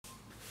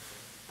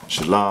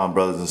Shalom,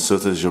 brothers and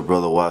sisters. Your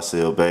brother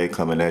Wasilkamilbey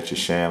coming at you,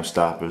 Sham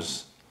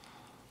Stoppers.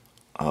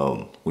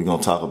 We're going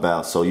to talk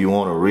about, so you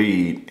want to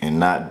read and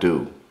not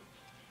do.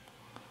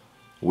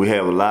 We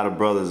have a lot of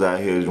brothers out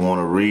here who want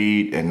to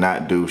read and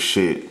not do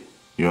shit.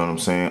 You know what I'm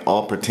saying?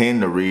 Or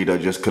pretend to read or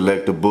just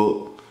collect a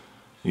book.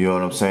 You know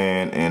what I'm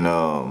saying?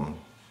 And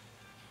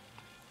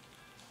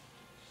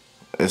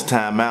it's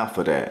time out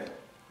for that.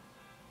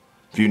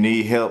 If you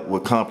need help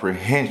with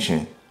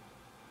comprehension,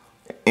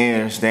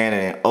 understanding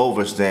and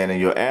overstanding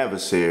your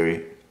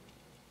adversary,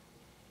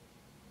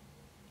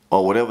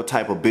 or whatever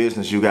type of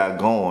business you got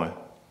going,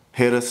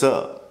 hit us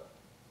up.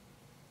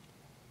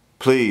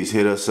 Please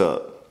hit us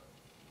up.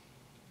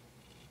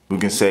 We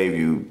can save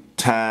you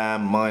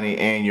time, money,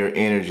 and your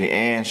energy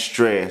and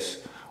stress.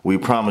 We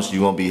promise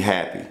you're going to be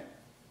happy.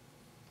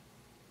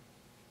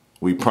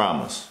 We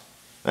promise.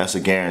 That's a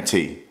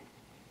guarantee.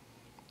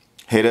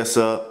 Hit us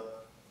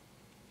up.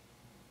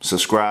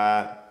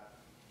 Subscribe.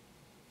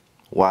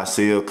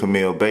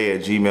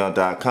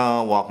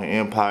 Wasilkamilbey@gmail.com,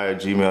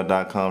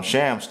 walkingempire@gmail.com,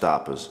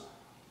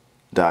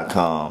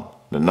 shamstoppers.com.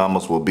 The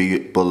numbers will be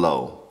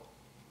below.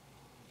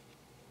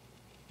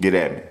 Get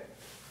at me.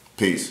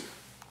 Peace.